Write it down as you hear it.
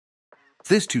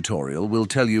This tutorial will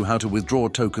tell you how to withdraw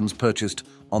tokens purchased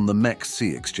on the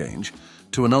MEXC exchange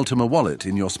to an ULTIMA wallet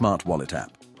in your Smart Wallet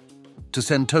app. To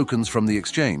send tokens from the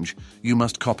exchange, you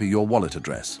must copy your wallet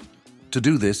address. To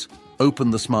do this,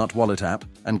 open the Smart Wallet app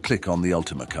and click on the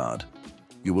ULTIMA card.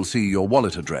 You will see your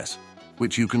wallet address,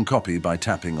 which you can copy by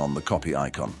tapping on the copy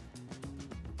icon.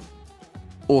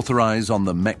 Authorize on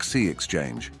the MEXC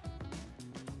exchange.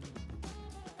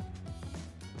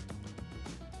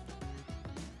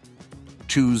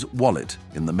 Choose Wallet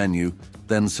in the menu,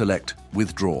 then select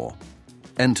Withdraw.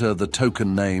 Enter the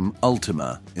token name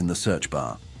ULTIMA in the search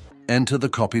bar. Enter the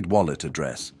copied wallet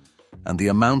address and the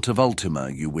amount of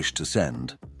ULTIMA you wish to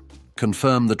send.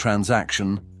 Confirm the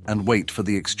transaction and wait for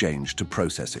the exchange to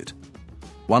process it.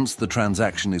 Once the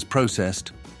transaction is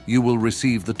processed, you will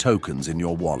receive the tokens in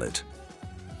your wallet.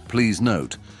 Please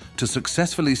note, to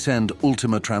successfully send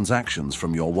ULTIMA transactions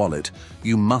from your wallet,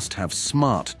 you must have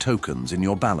smart tokens in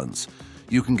your balance.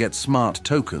 You can get smart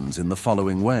tokens in the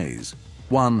following ways.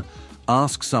 1.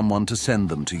 Ask someone to send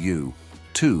them to you.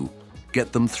 2.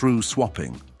 Get them through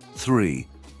swapping. 3.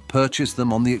 Purchase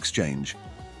them on the exchange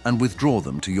and withdraw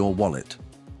them to your wallet.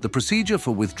 The procedure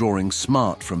for withdrawing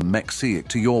smart from MEXC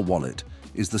to your wallet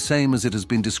is the same as it has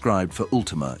been described for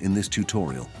ULTIMA in this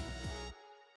tutorial.